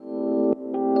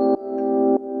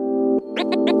My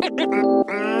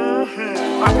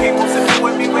people sitting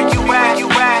with me where you at, you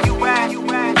at, you at, you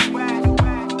at, you at, you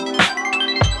at.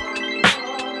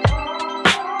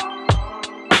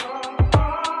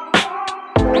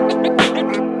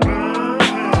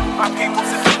 My people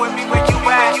sitting with me where you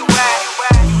at, you at, you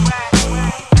at, you at, you at.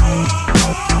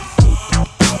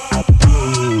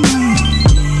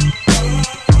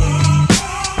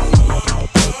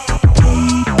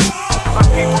 My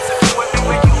people sitting with me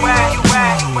where you at, you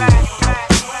at, you at.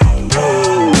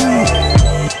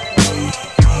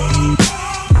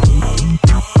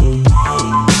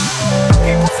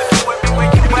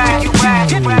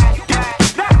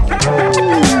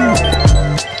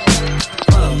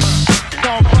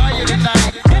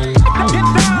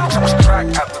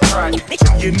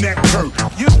 Your neck hurt.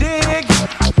 You dig?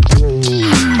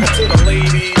 To the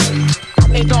ladies,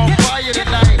 It's on fire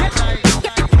tonight.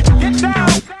 Get down.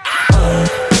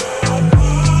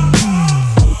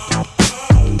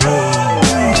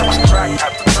 track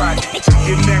after track.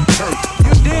 Your neck hurt.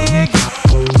 You dig?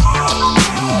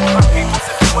 My people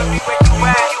sitting with me where you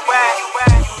at, you at, you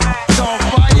at, you at. It's on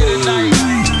fire tonight.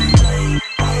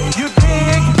 You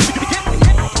dig?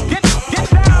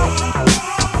 Get down.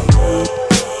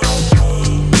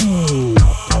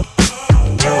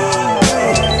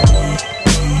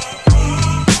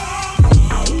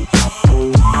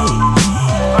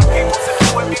 My people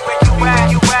sitting with me where you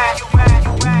at, you at, you at,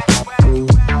 you at, you at, you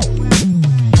at.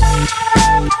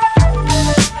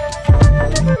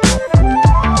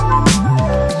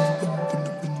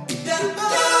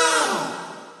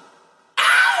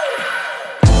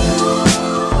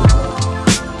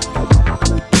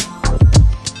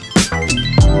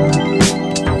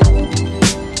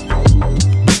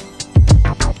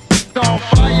 It's on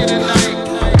fire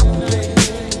tonight.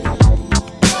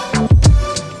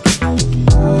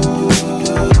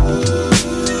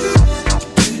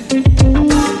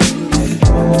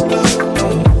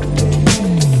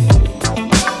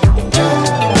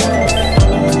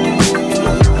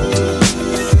 It's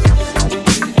on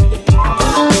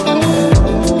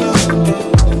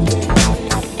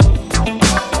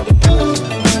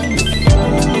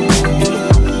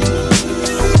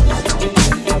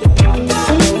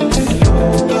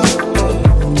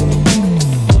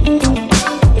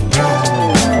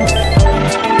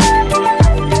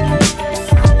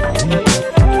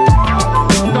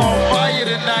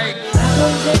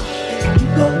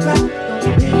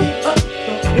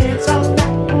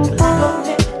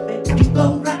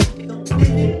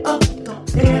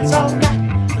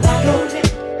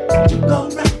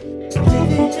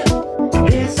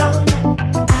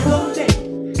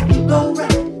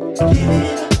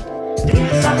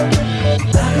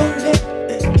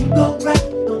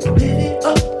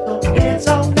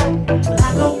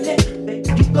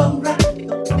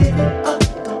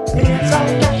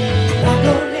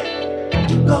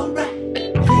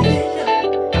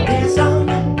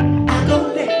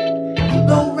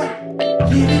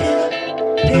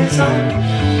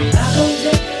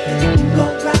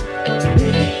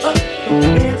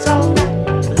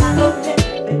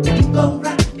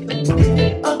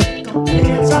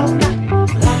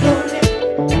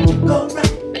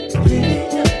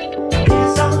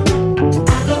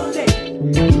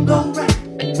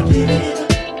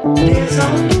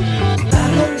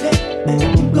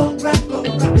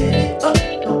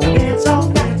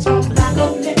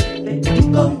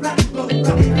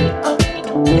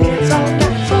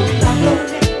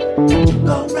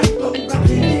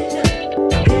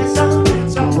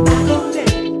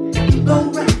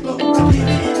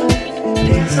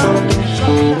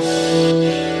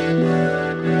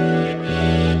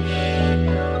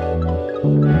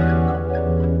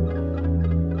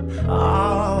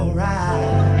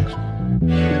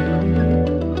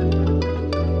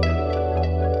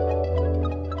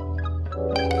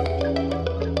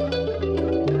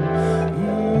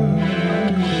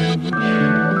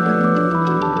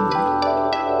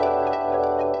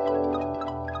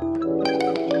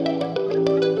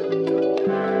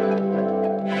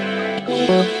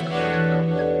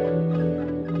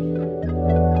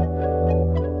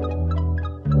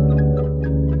fire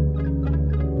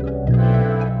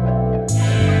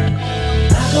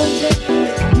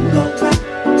tonight.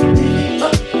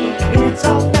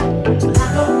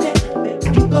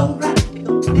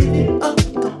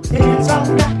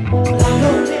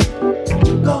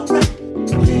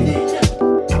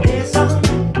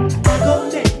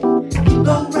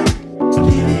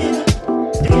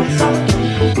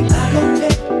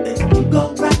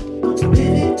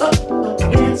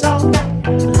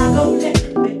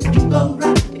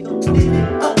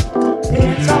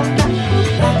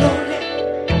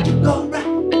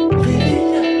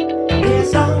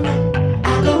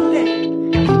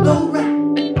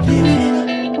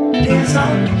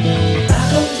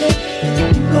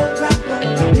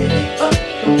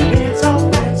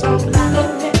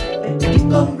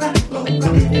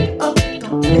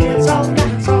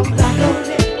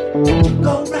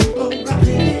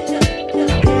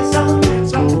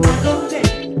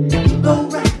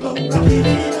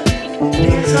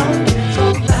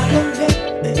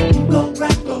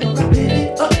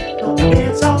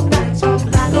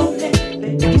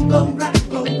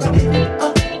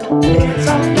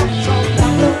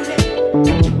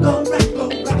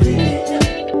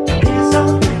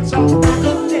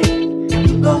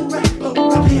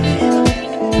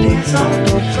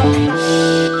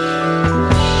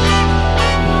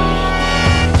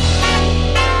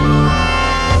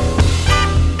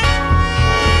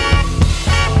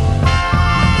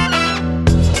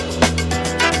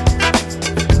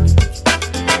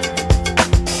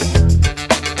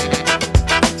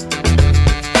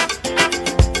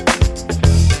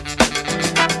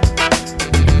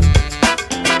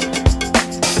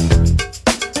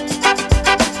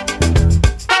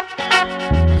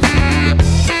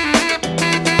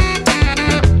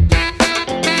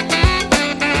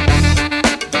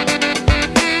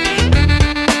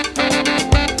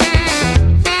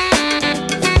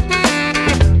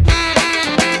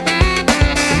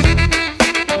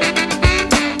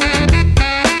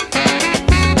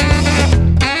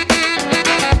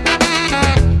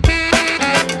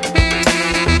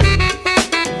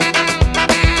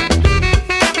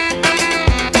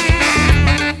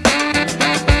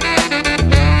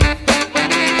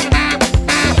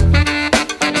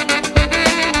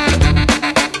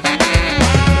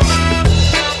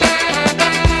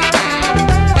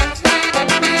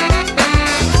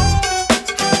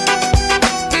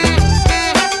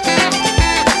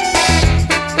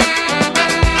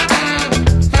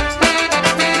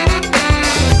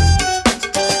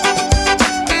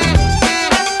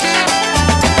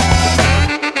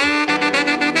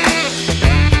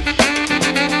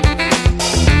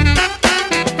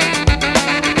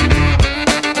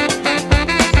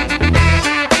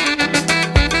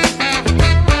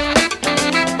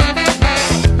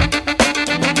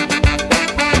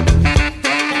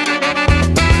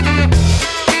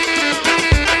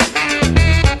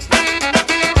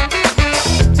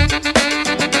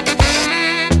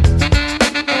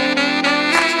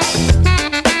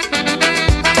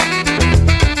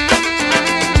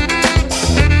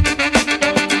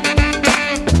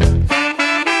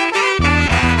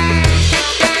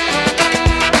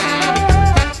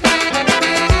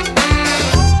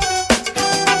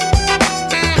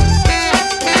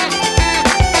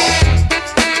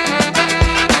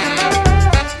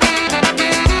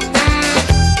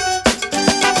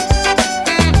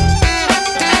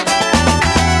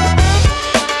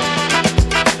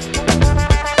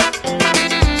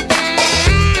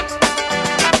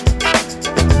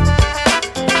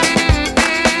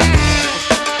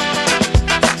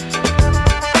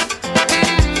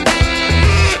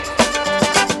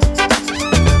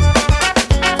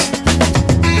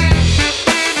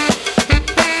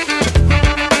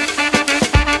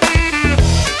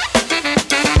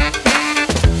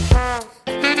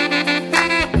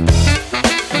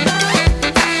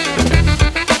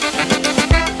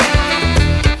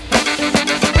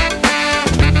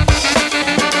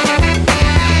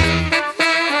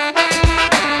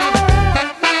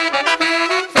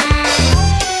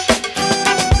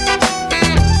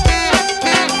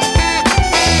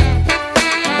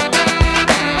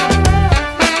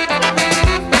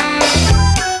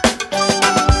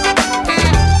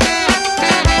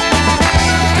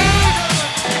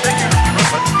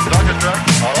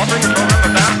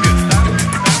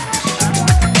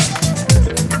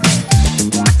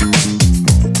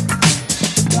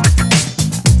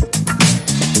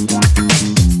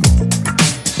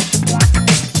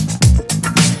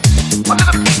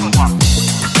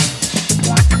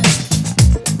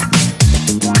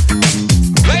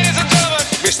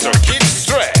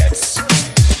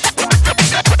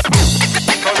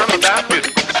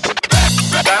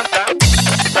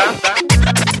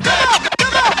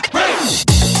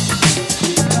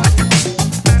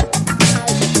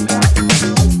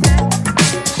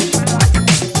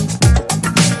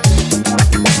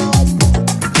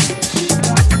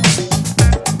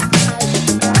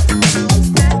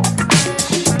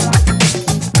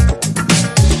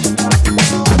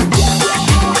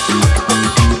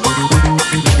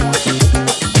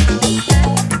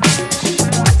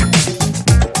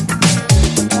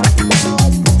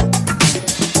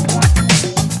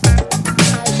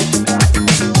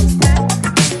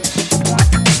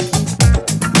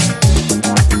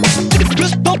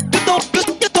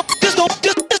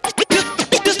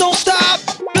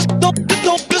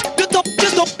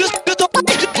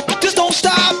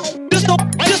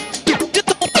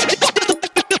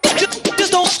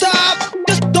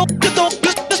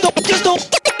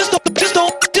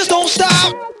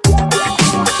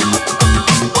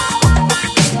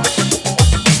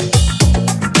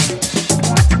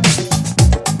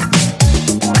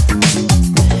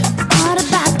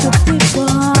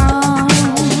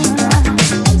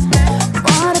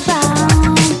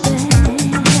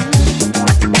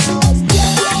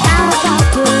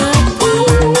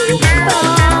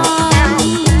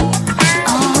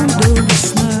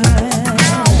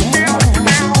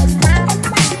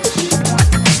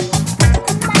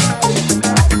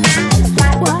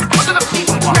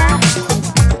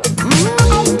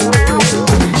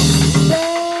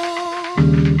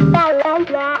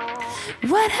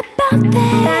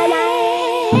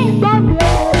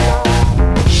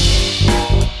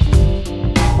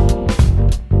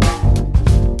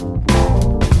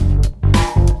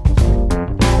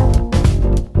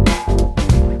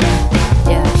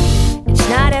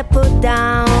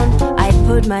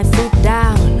 My foot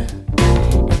down,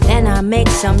 and then I make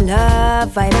some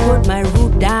love. I put my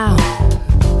root down,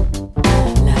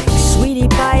 like sweetie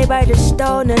pie by the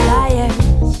Stone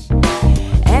Alliance.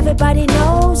 Everybody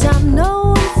knows I'm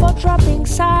known for dropping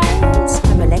signs.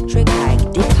 I'm electric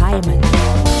like Dick Hyman.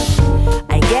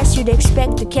 I guess you'd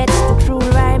expect to catch the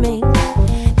cruel rhyming.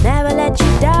 Never let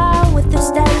you down with the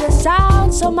stereo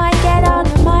sound. So might get on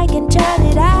the mic and turn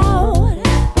it out.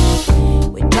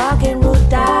 We're talking root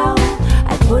down.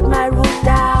 I put my root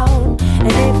down,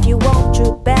 and if you want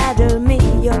to battle me,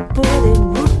 you're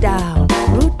putting root down,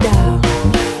 root down.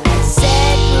 I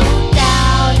said root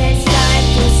down, it's time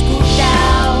to scoot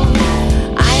down.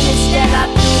 I'm a step up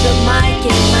to the mic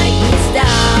and my boots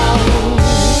down.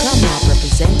 Come out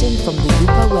representing from the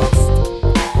Yupa West.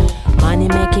 Money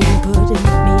making, putting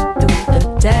me through the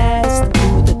test,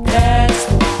 through the test.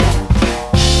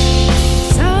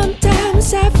 Sometimes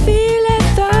I feel I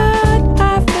thought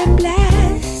I've been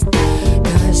blessed,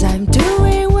 'cause I'm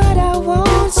doing what I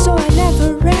want, so I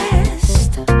never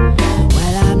rest.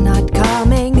 Well, I'm not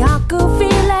coming, I could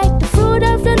feel like the fruit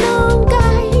of the loom,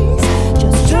 guys.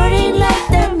 Just turning like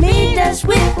the meters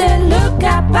with the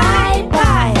lookup,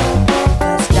 bye-bye.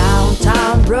 'Cause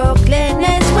downtown Brooklyn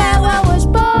is where I was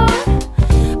born.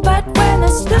 But when the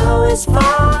snow is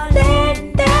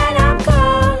falling, then I'm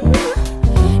gone.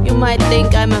 You might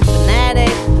think I'm a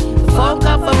fanatic. Funk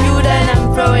off a mute and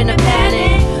I'm throwing a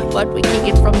panic. But we kick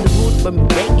it from the root when we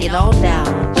break it all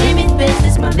down. Jimmy's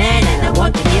business, my man, and I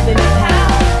want to give him a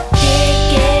pound.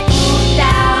 Kick it root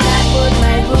down, I put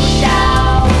my root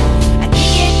down. I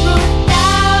kick it root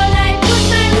down, I put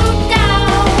my root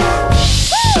down.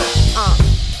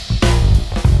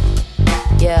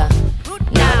 Yeah,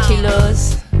 Nautilus,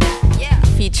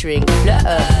 featuring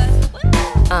Fleur,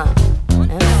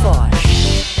 and Fosh.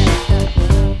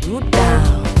 Root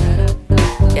down.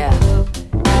 Yeah,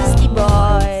 Beastie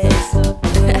Boys.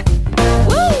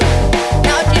 Woo!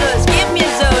 Nautilus, give me a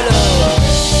solo.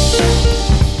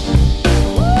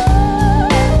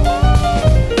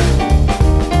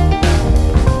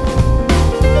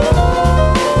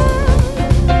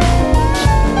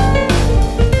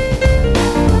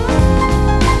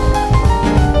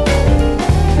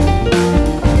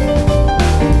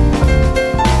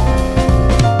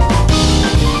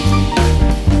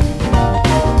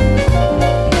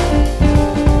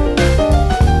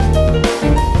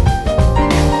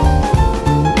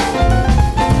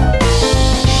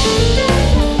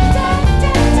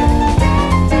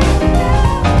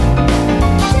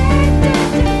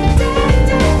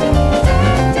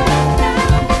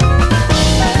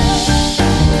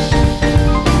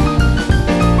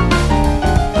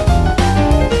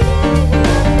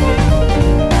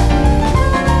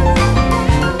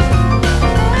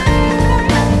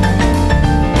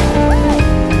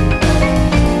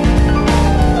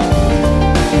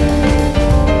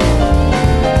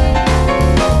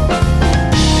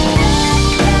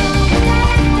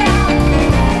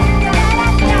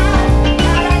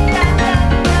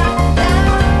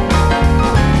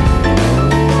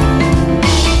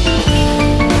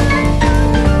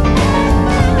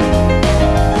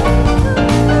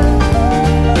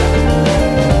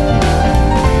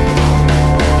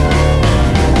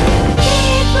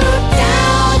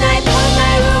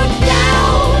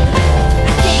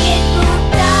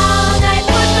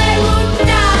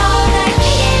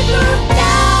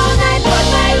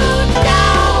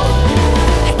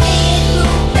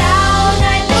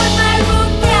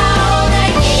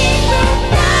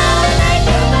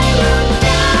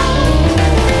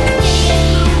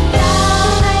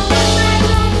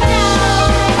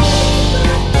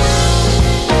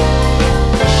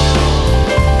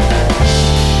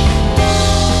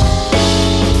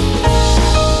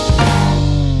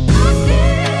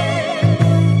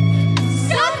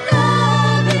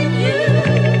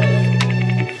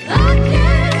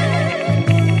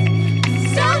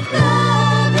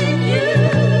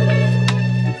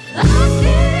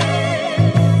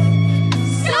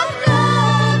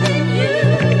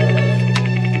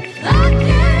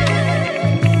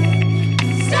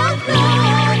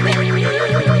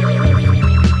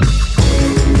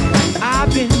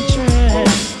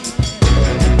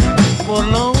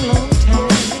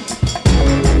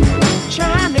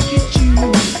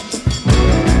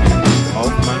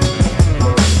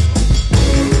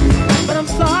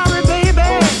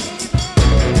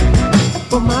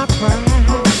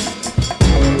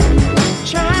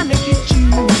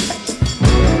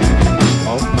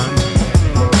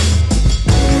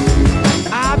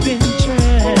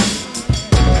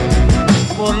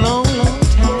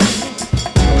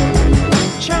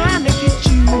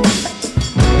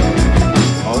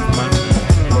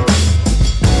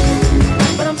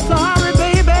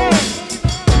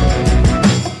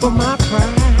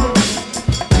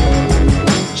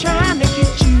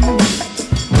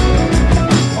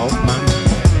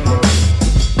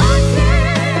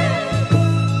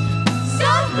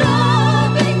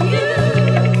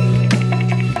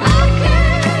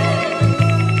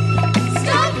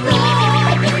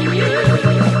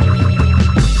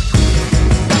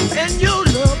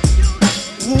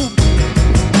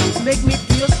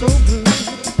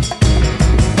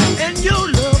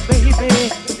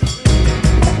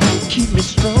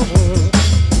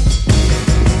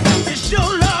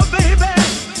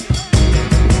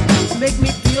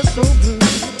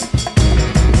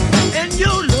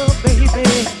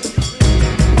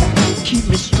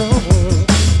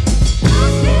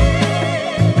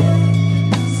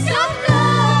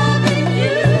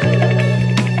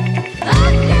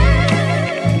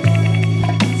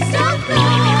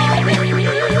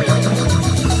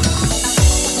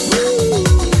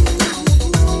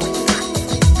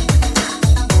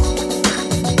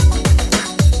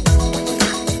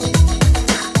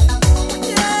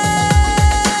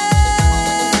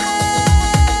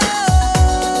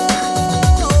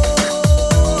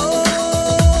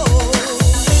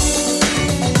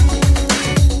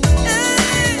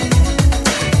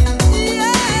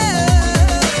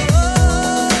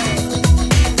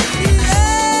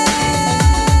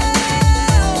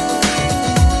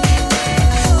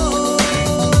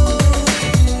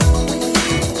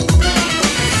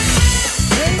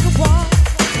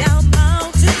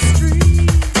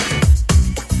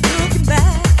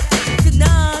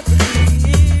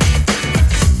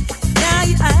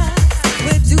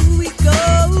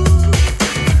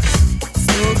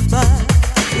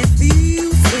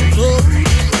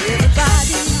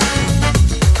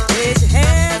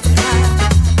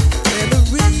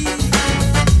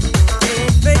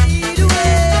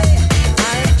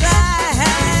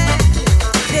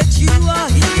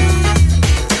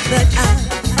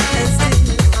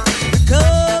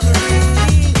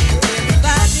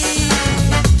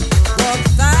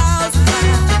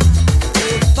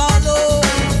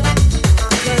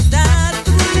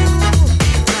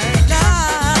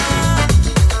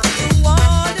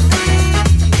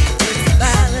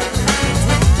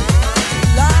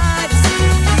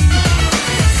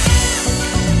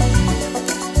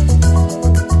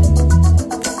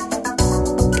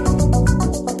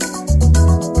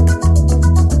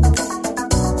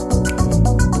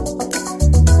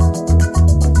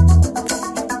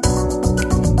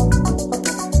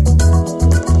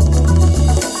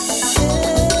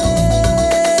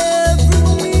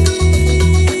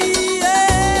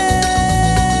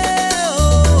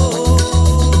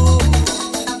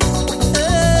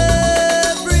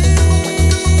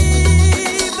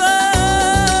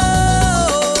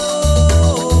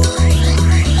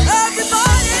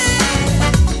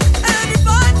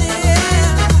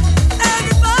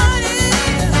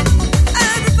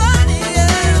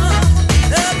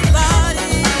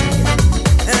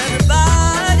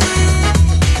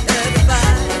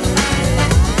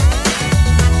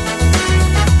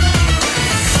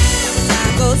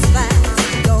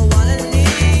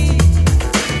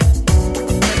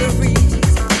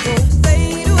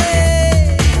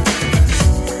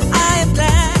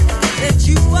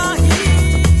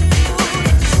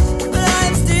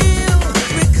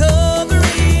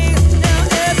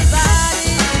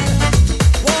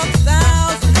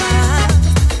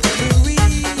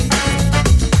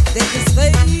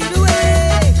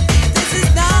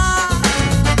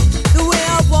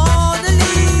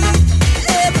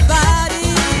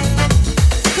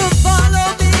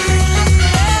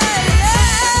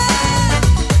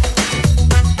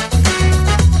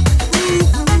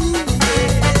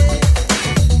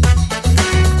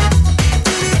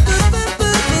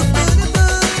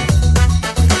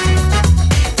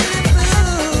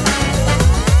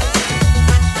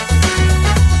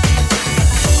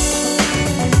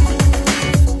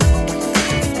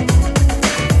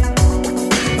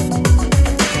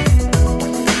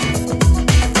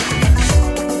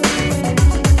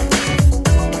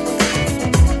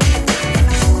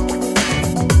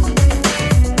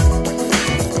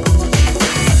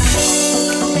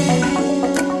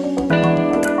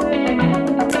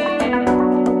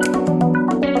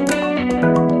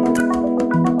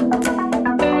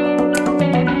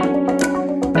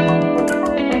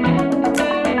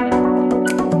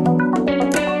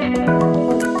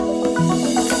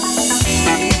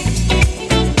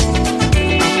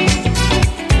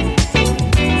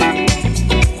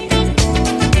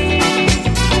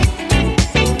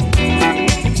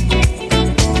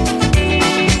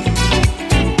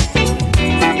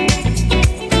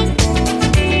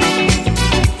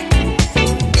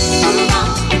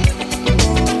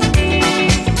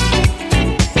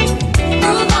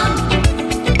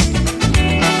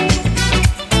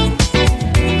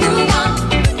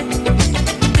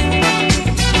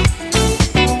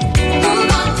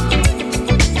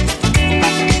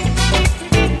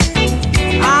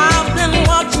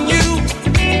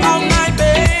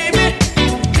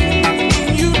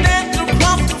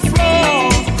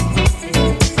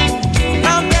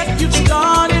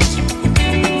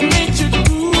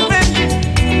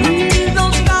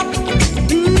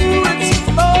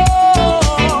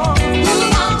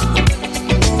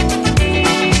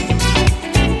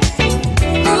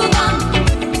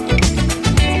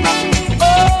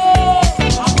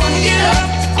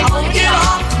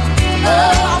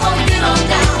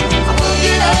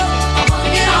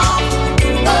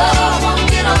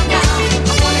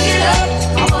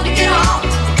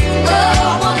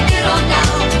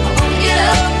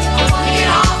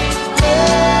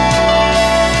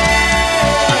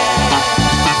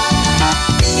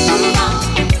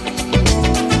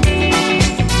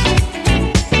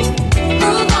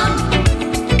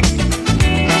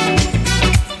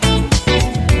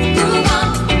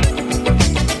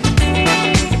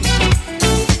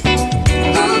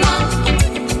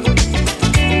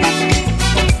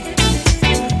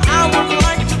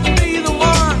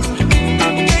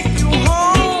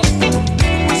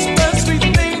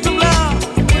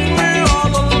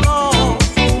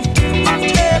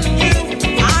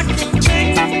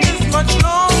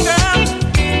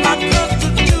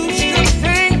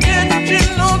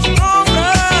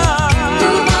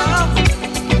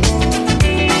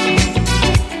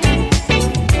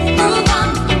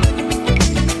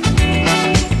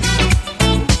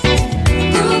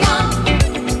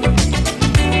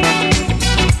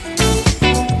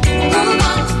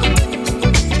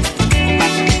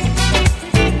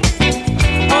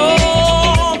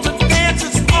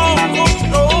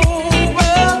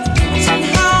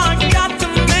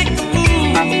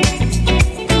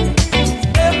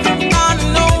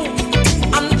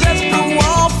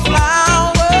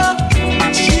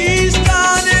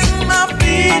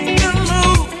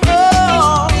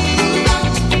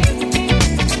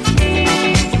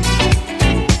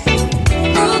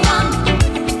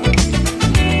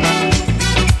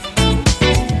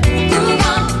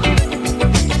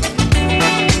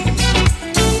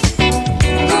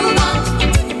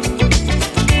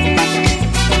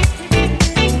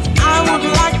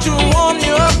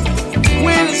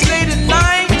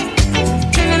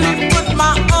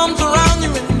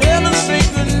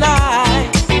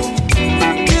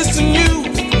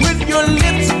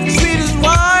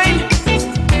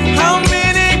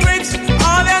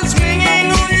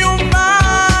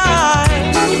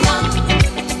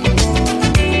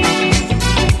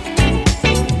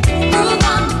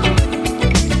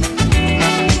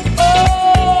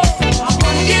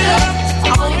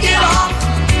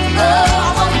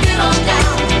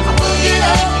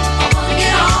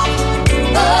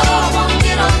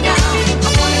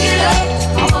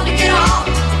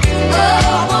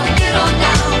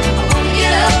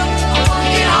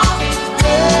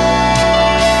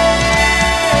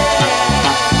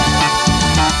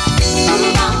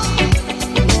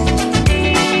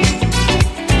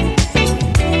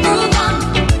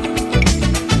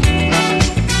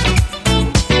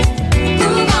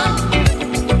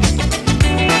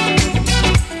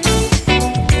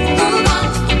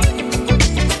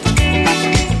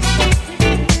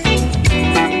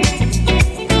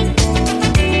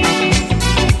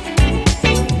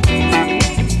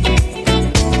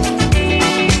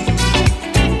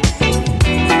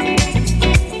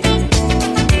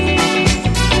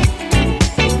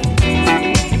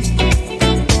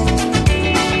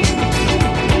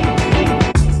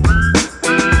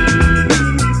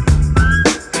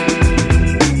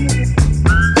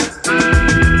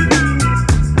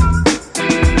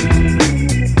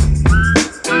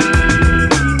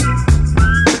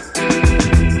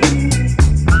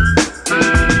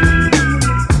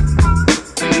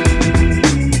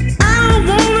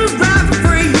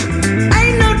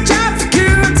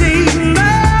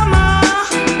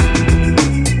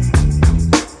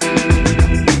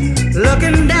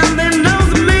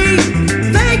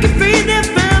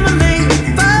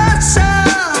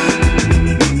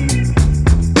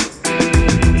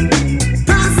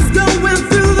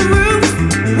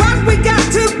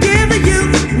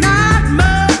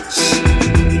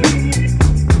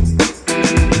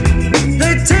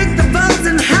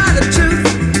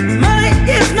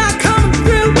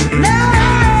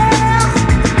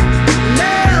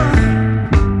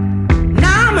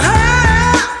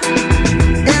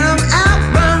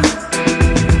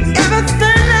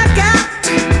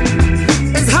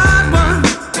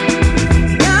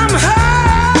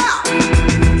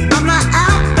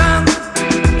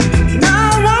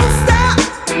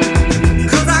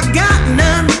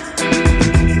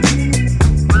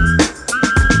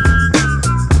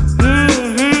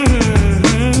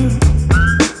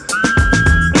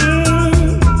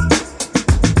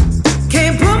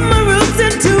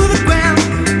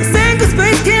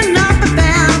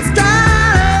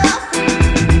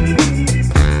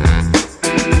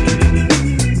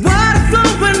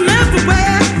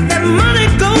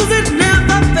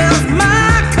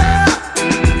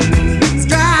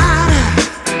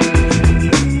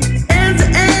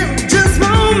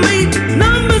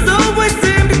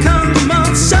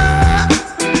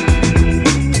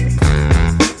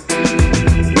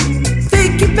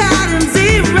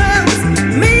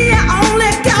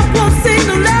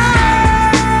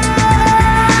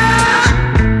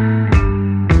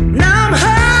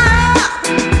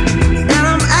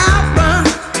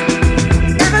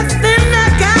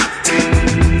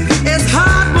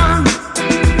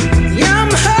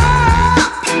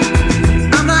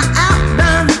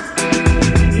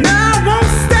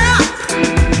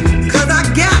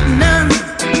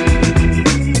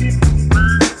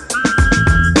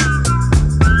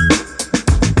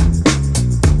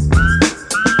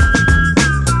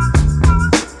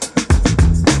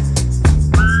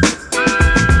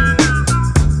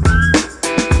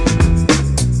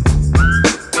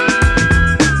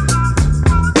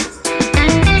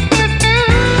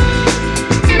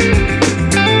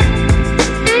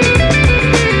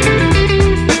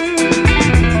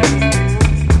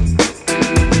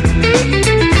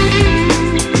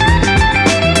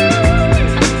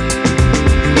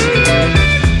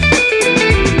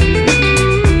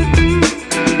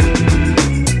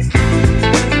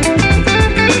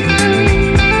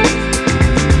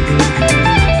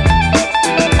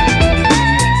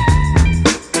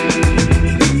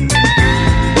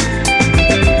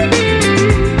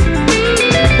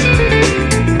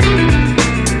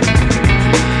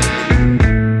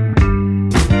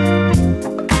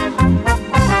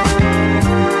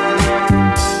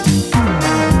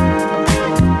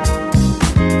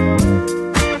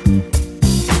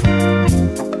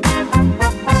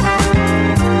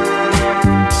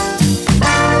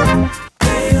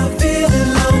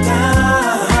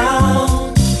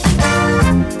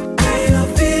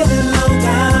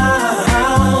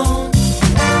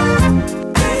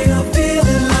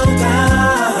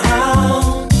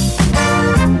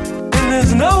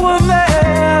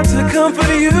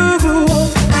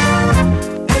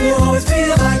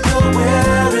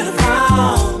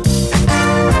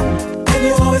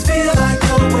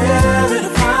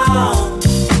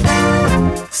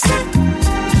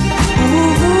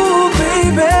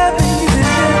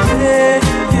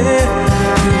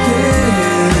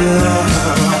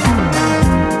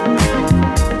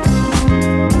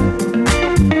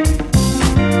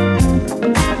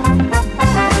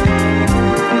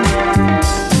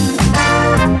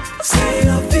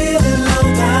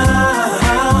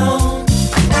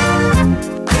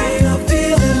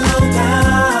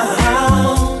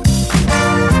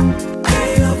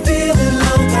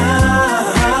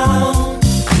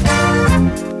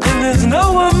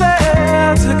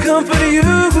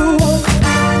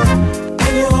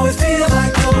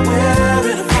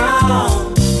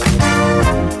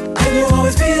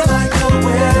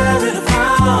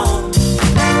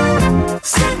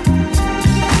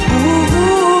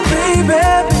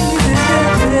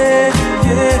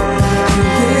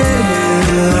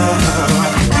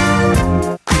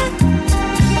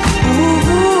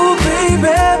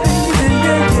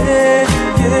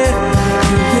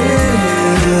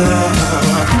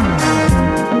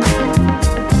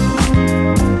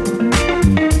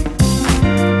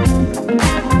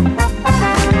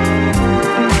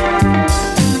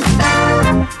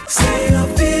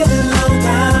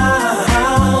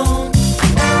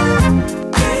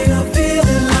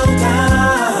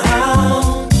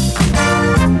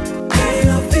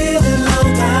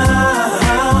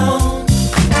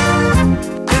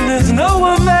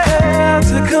 one man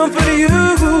to comfort you.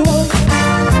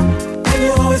 And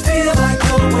you always feel like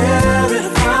you're wearing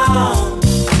a frown.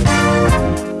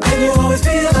 And you always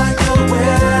feel like you're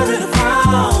wearing a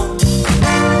frown.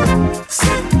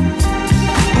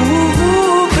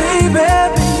 Ooh, baby,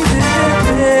 baby, yeah,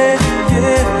 yeah,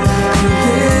 yeah.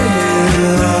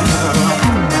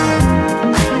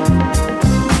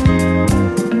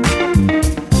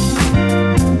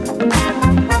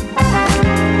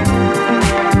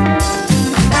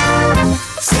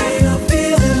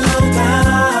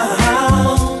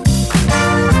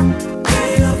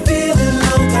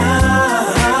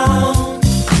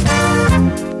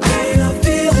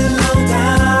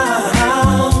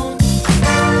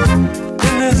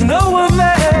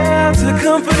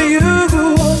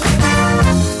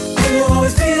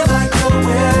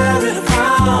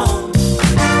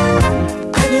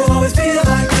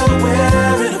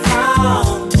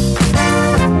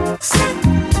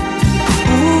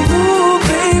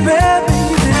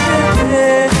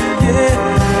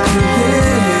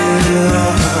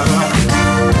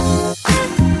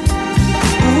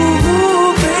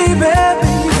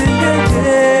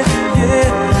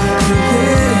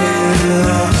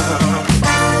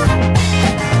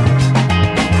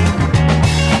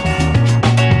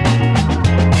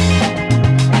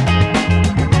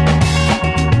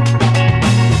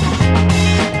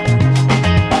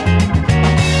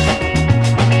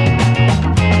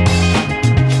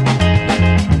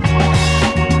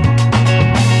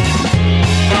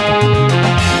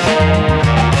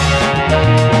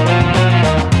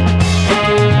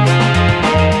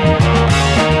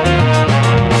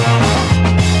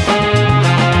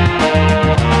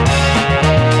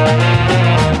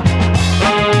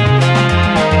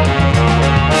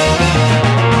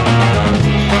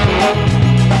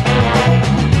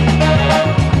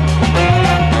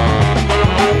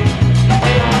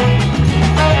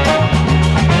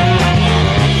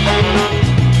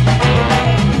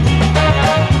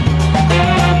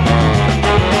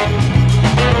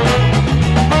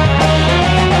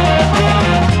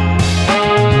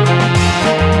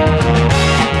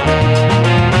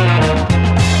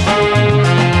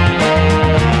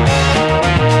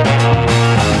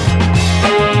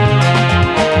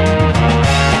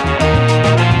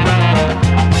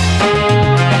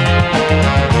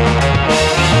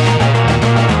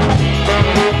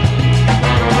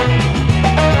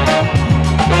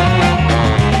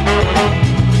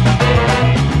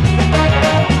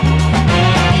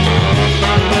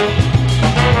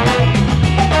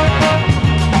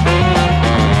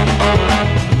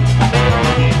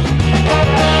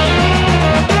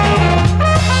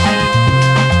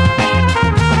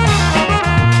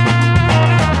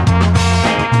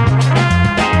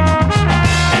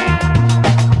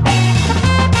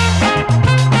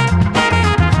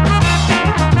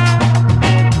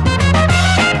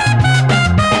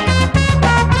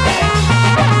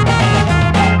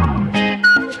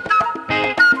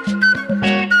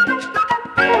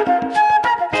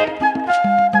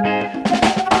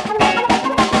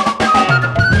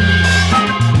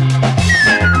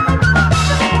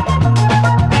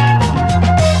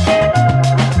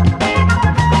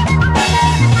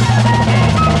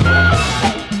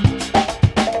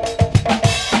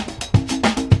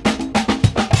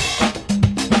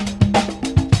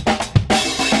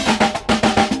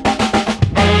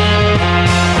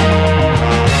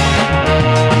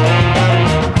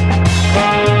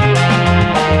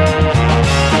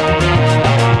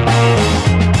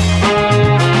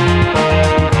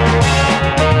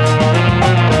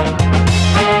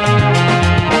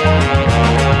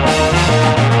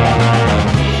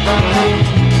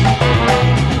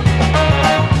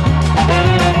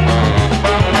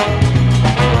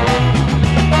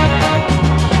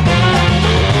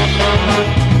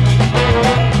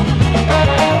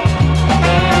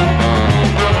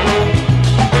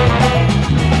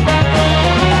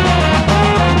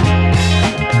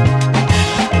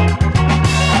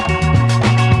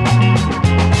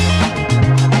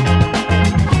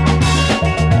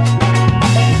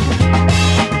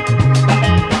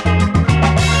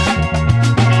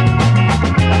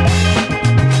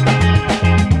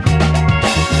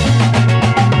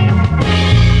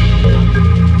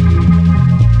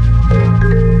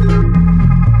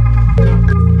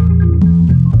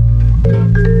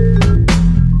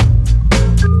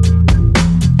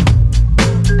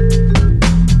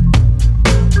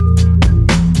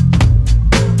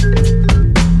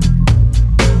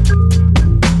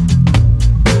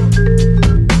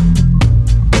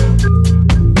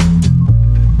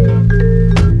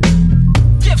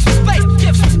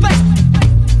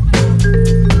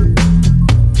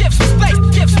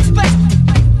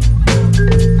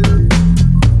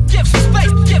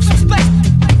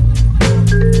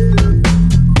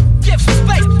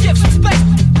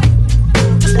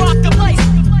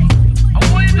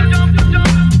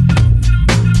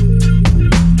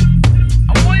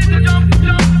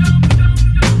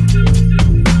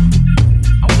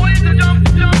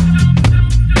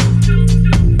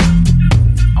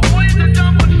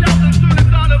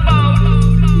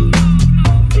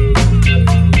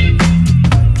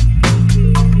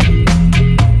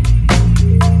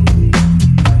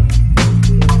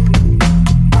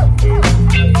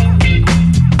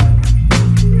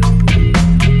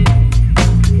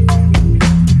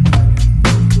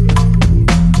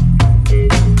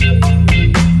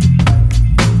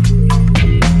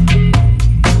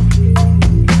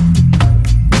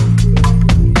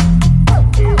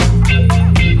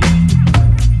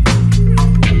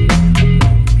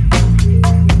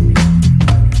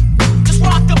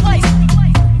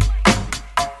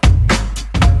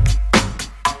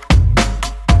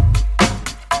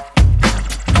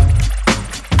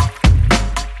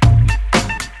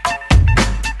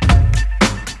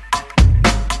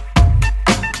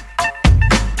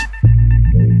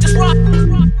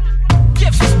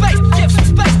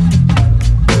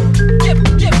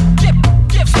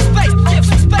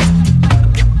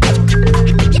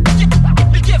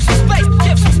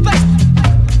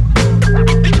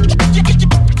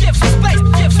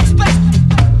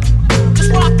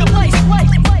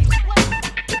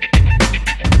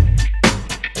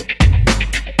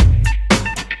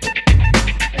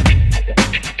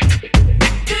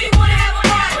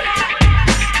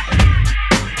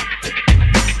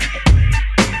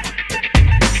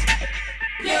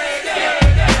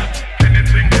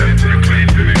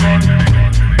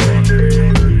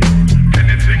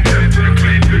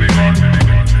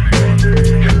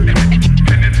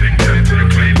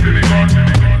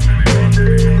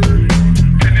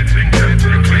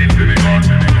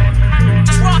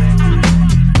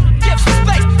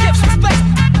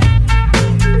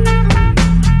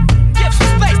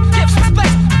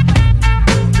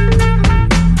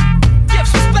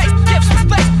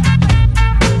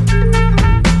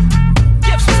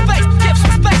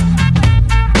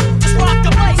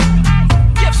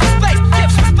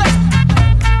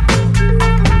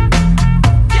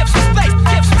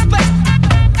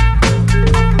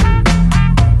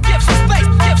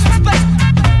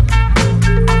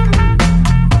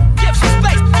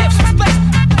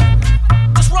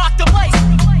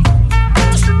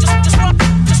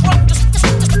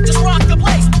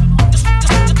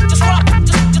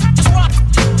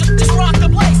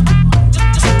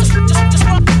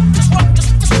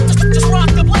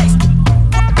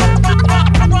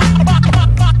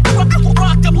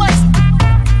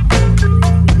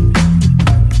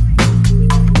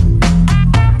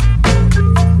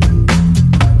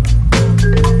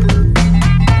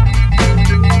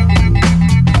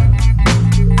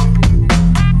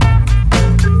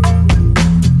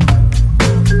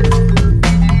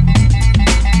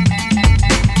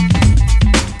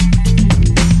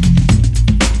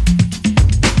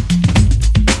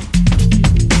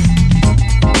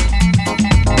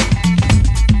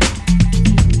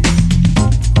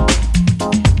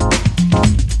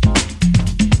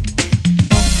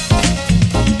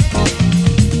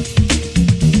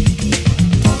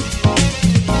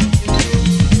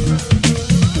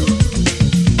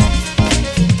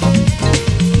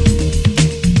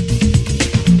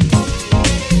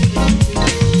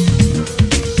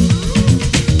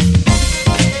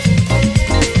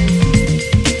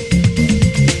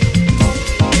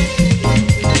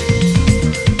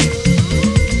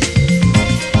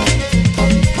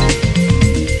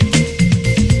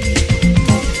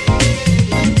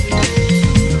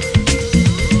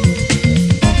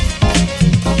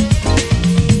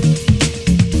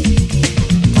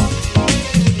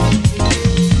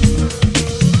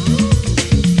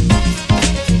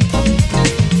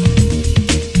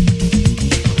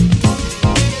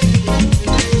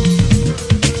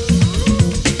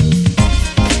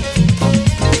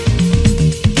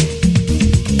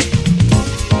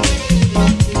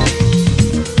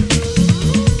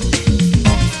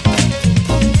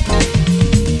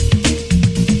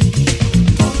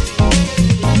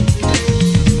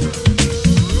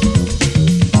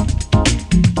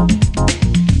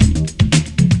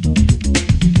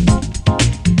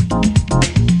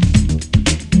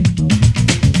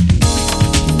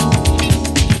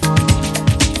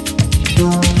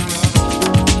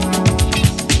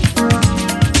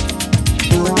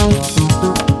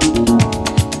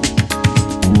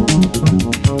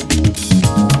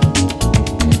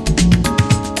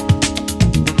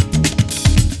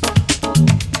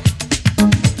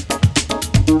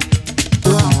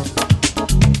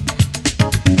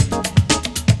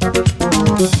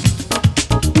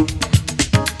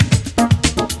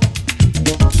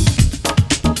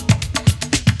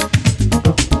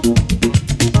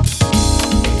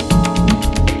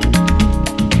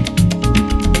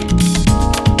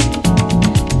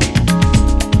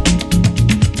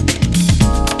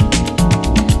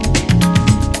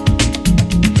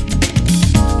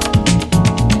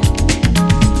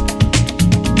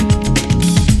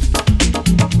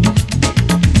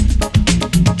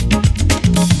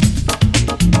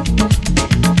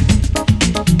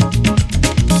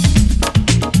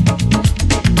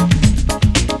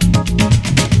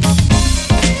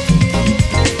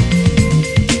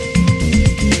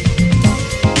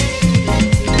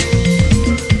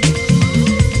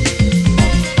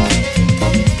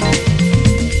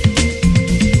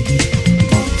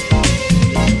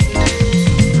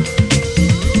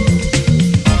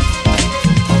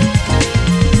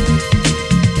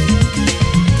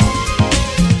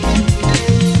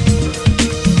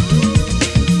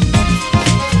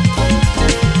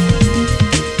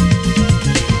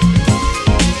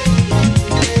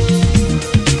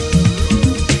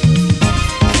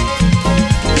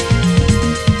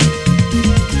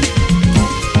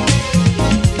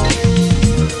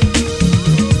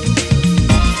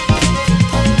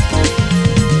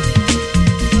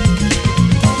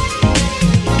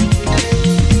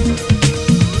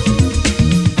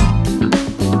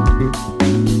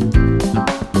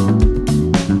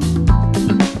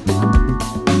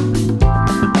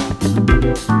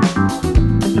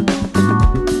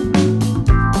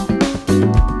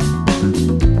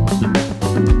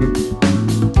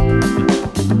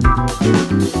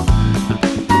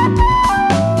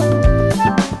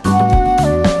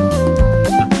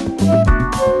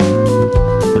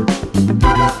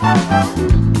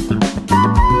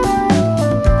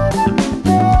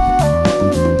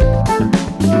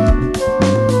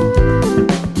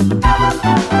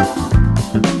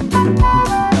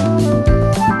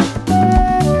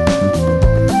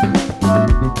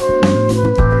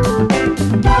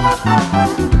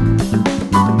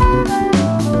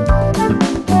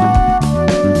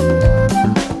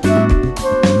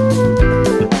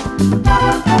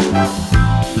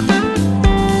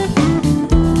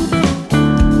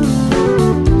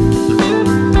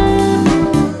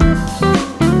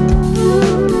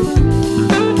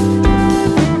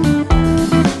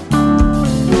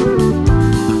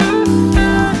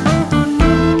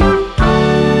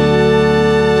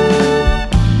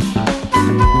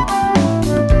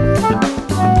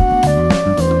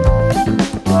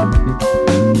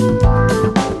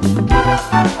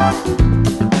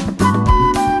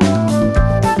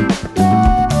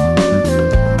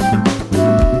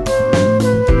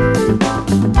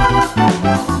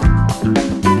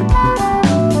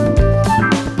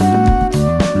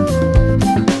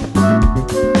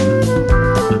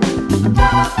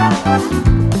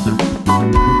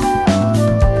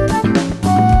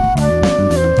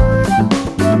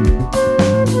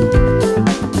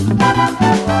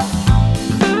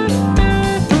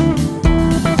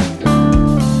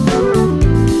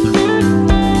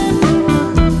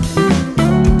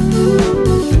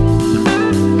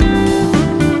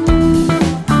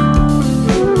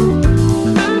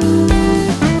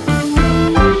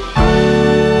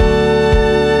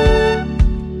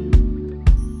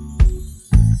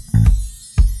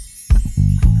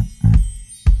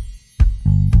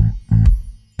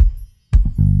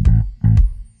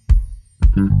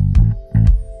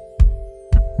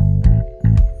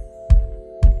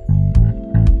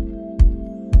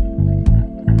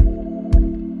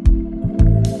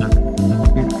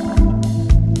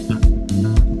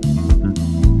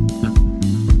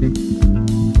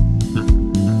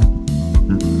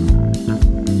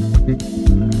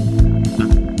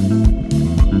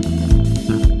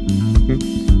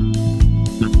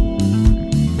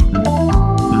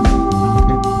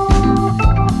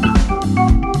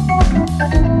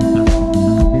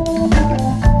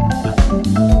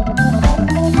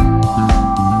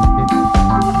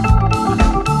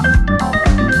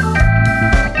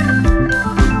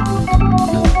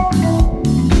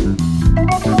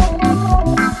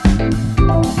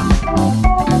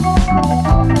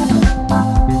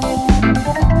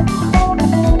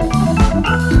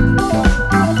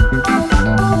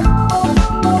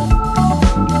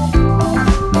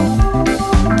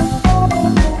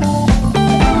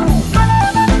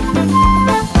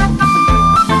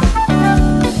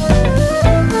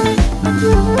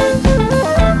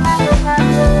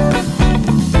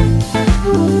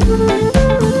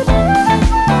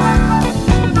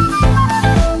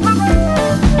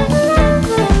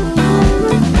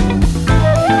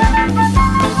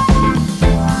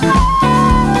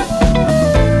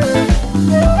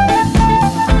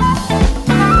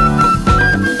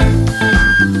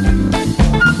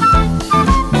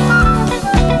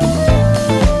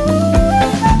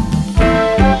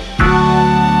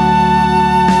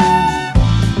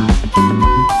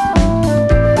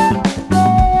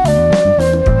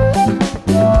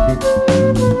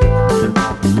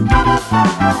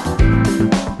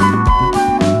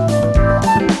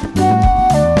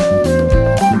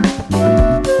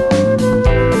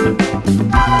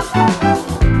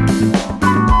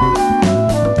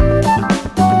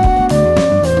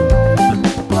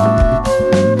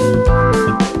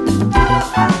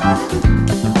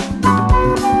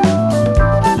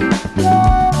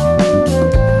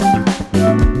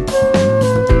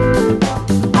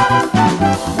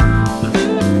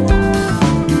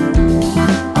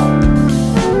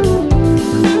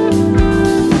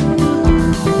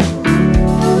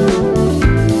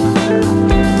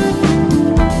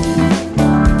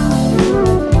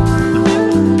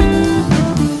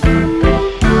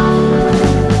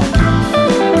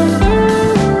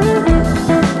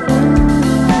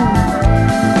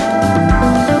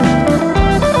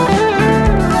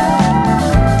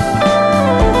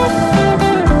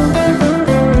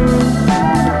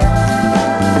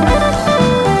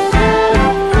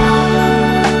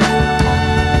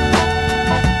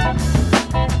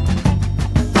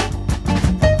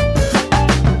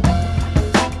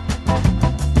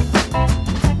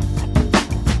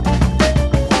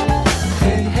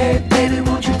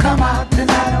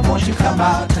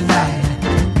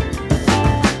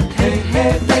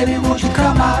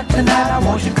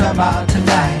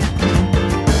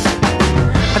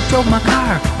 drove my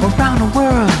car around the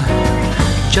world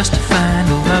just to find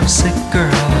a lovesick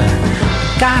girl.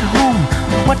 Got home,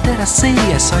 what did I see?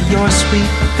 I saw your sweet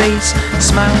face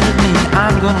smiling at me.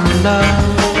 I'm gonna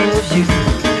love you,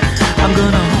 I'm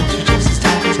gonna hold you just as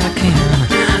tight as I can.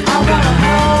 I'm gonna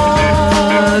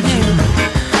hug you,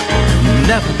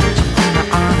 never let you in my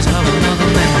arms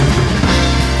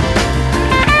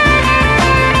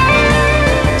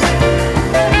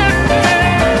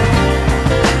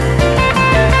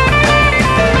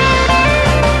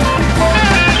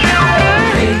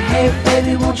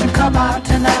out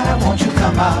tonight? Won't you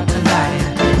come out tonight?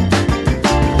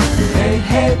 Hey,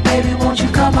 hey, baby, won't you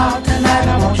come out tonight?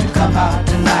 Won't you come out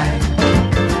tonight?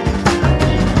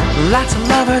 Lots of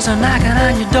lovers are knocking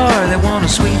on your door. They want a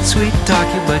sweet, sweet talk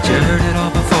you, but you heard it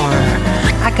all before.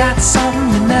 I got something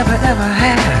you never ever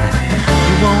had.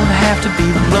 You won't have to be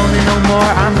lonely no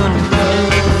more. I'm gonna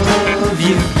love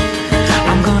you.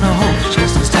 I'm gonna hold you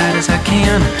just as tight as I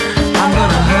can. I'm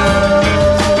gonna hug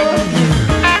you.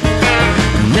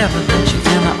 Never let you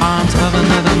in the arms of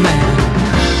another man.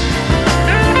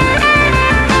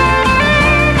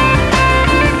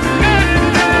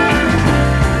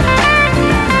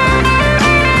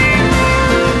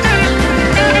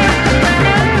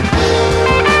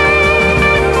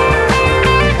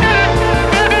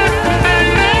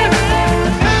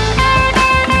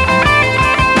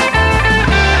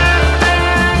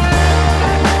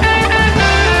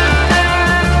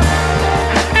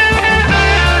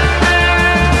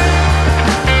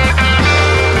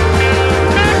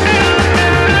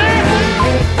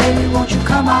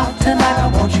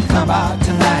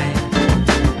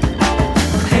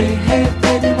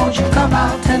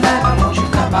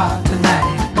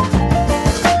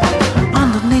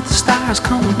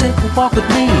 Walk with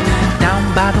me down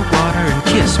by the water and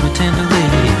kiss me tenderly.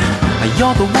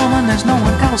 You're the woman, there's no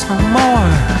one else no more.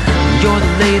 You're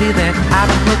the lady that I've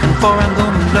been looking for. I'm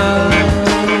gonna love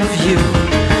you.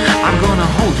 I'm gonna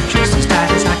hold you just as tight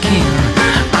as I can.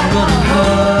 I'm gonna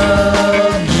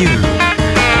hug you.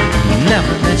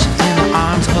 Never let you in the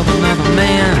arms of another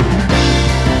man.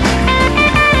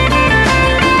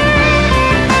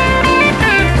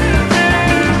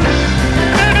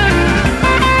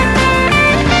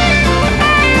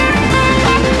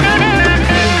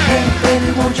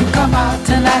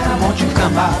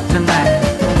 Come out tonight.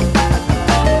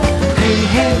 Hey,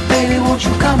 hey, baby, won't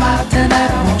you come out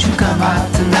tonight? Won't you come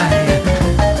out tonight?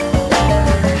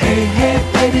 Hey, hey,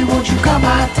 baby, won't you come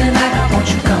out tonight? Won't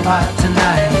you come out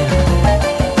tonight?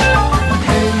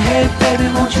 Hey, hey, baby,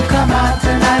 won't you come out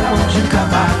tonight? Won't you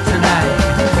come out tonight?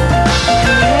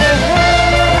 Hey, hey,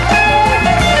 hey.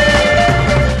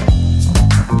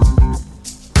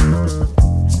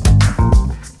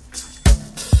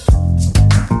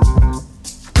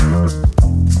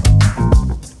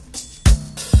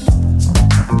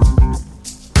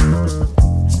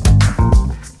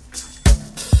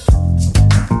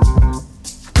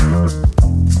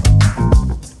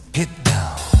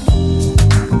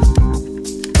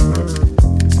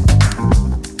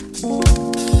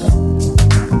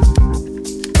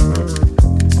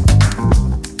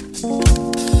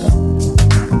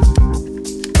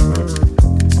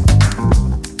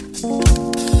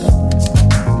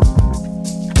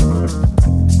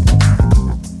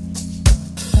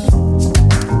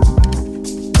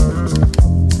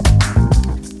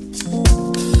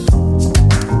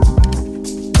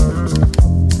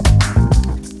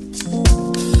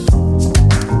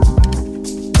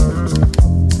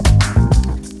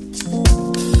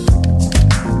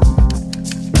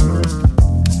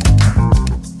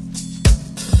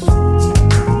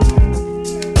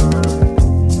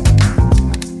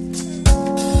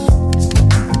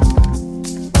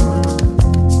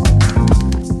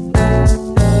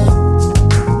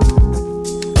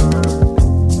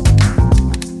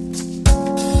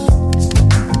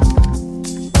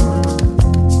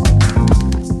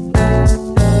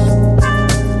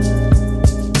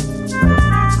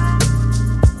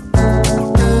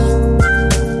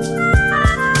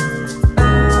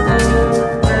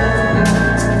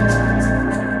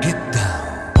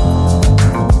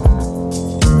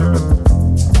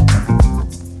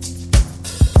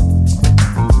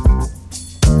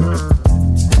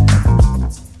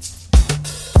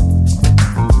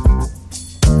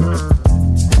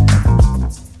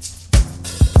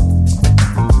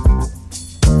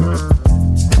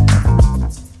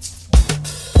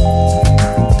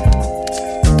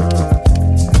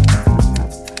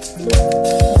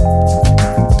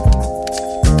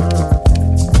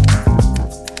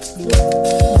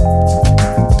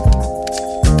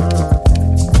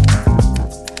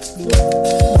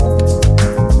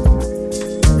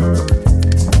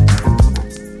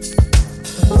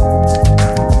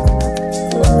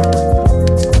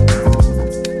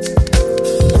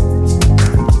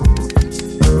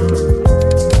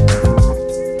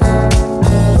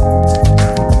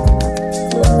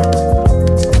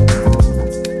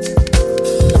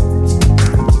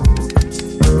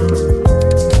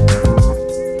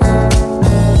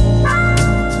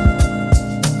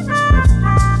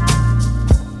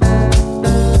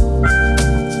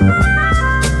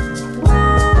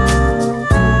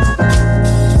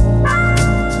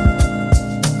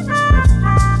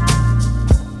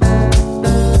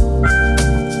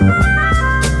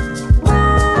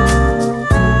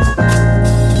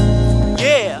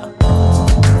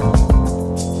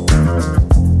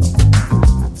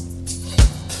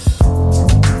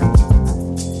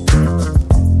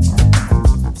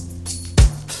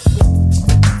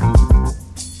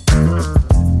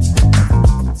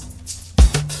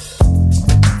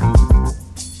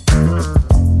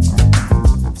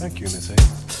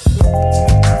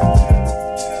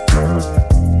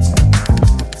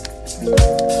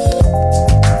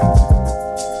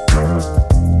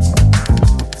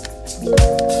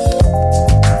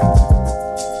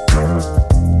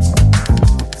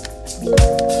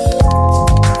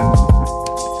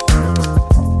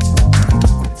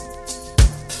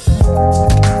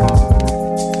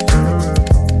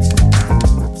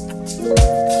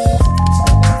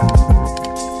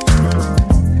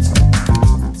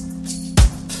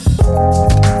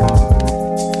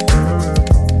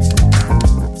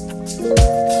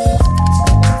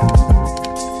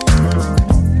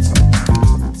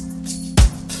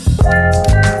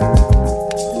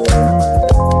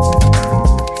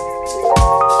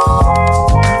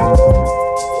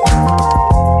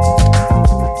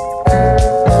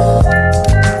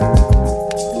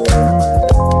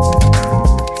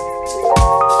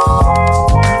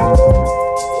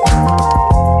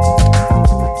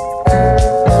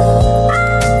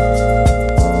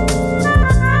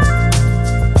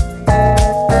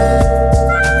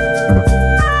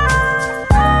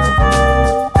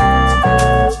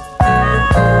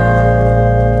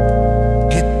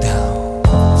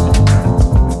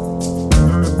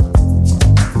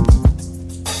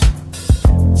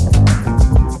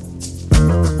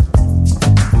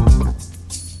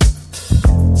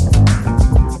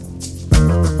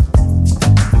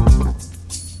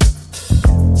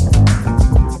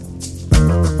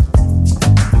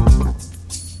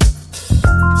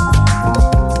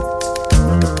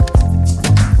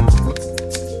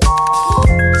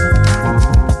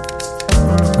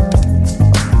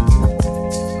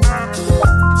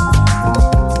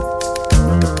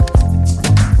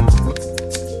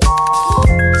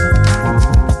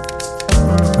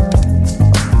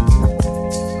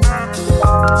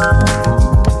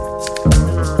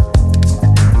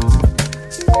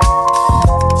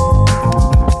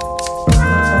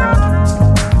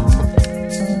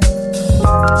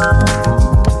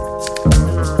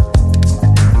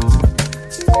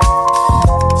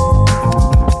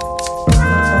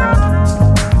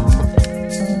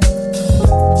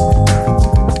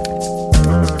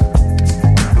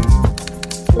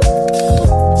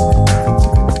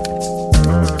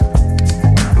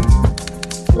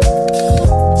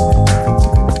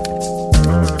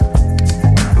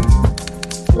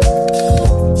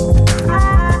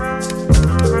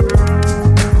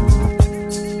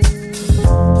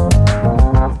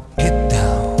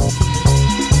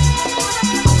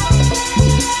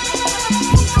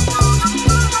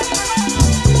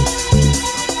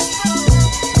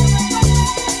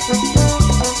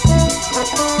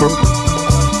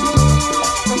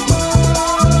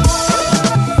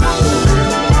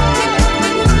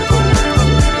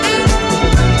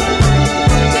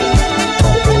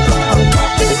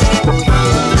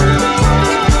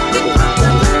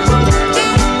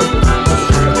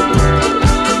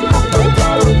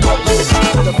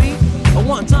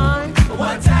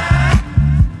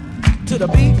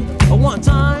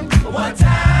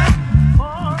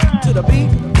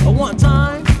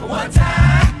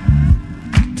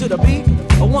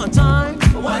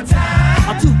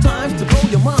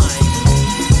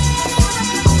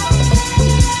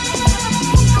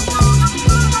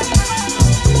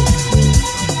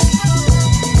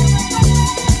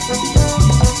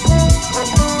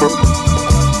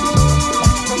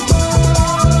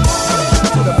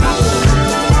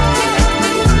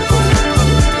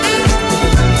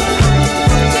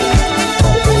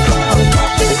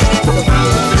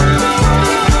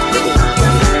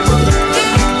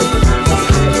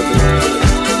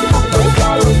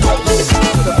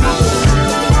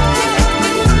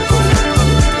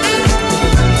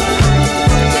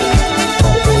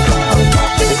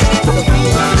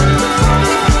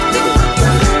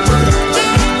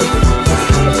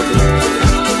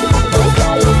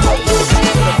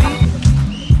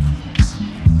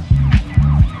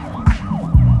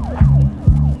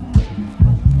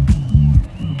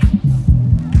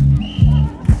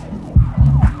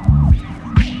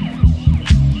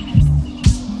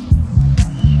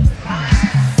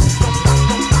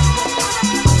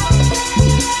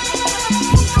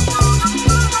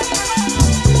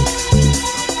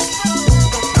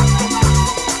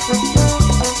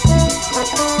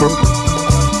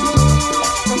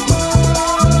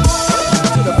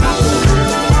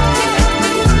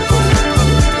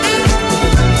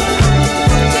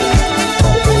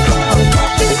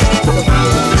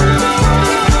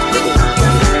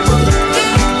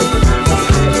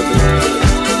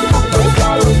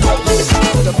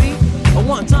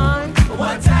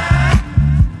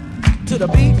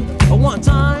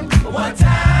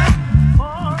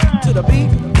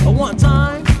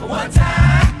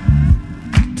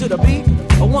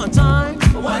 One time,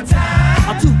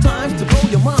 two times to blow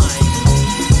your mind.